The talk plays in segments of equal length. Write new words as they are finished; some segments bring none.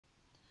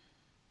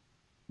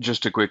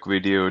Just a quick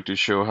video to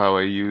show how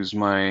I use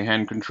my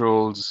hand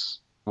controls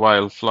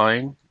while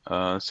flying,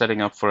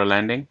 setting up for a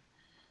landing.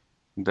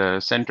 The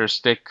center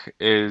stick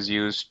is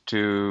used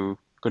to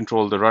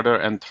control the rudder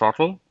and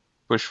throttle,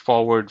 push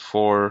forward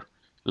for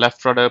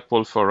left rudder,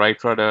 pull for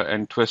right rudder,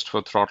 and twist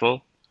for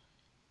throttle.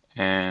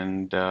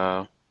 And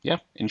yeah,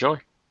 enjoy.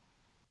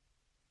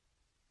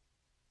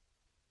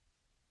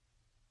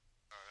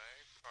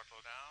 Alright,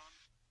 throttle down.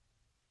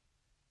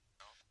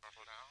 No,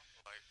 throttle down.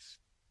 Lights,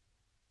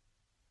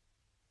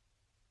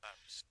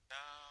 flaps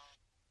down.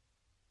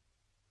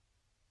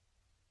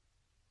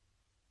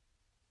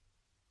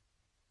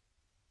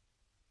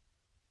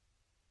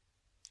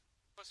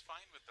 Was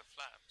fine with the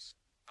flaps.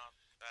 Not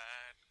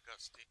that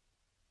gusty.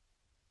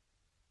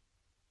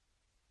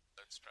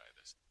 Let's try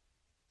this.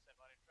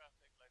 Semi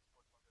traffic, lights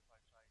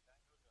 425 right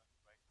angle, turn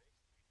right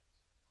base, 3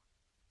 minutes.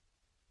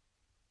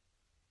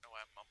 No,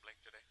 I'm mumbling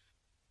today.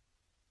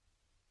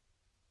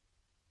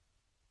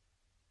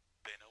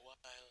 Been a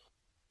while.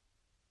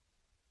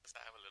 Just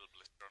I have a little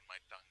blister on my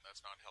tongue,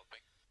 that's not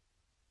helping.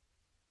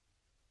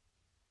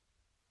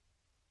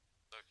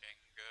 Looking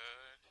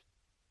good.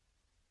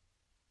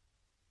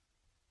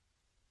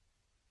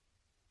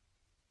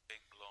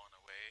 Being blown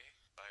away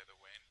by the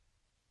wind.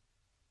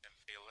 Can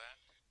feel that.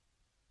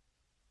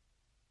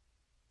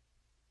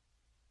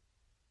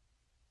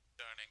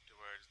 Turning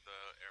towards the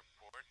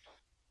airport.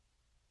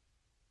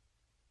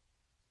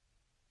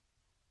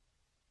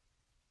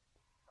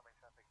 Coming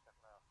traffic,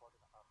 4.5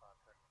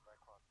 turning right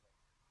crossing.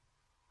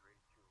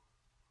 3-2,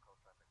 go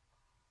traffic.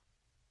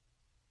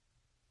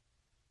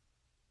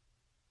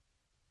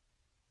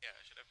 Yeah,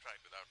 I should have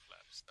tried without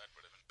flaps. That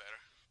would have been better.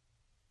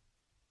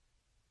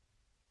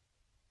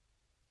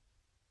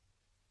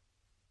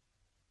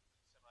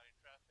 Semi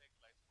traffic,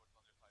 lights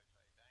 425 right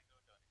angle,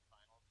 turning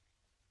final 3.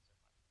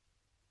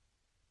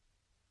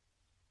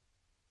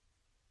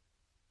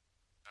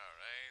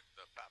 Alright,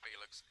 the pappy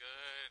looks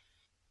good.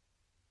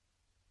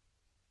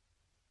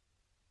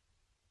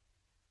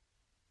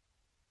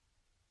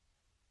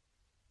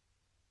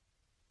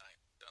 I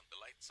turned the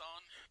lights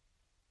on.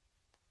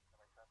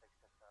 Semi traffic,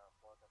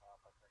 4.5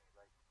 turning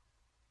right.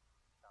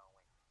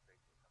 Downwind, 3-2.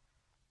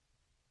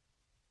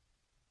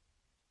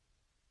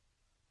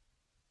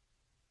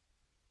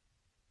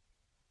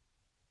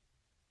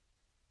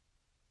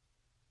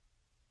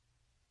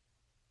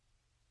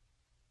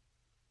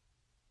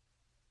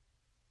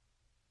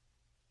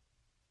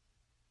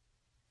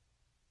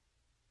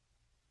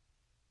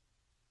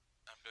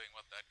 I'm doing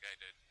what that guy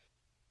did.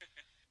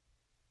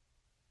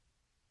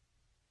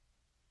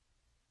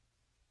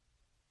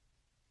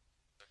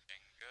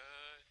 Looking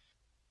good.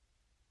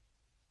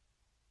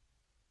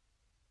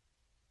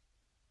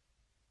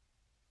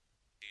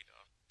 Heat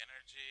of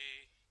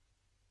energy.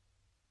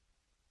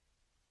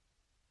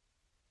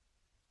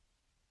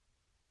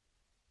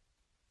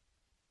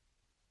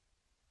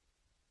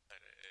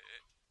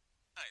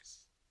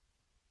 Nice.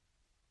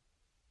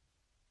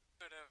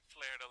 Could have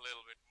flared a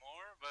little bit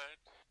more,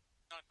 but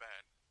not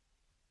bad.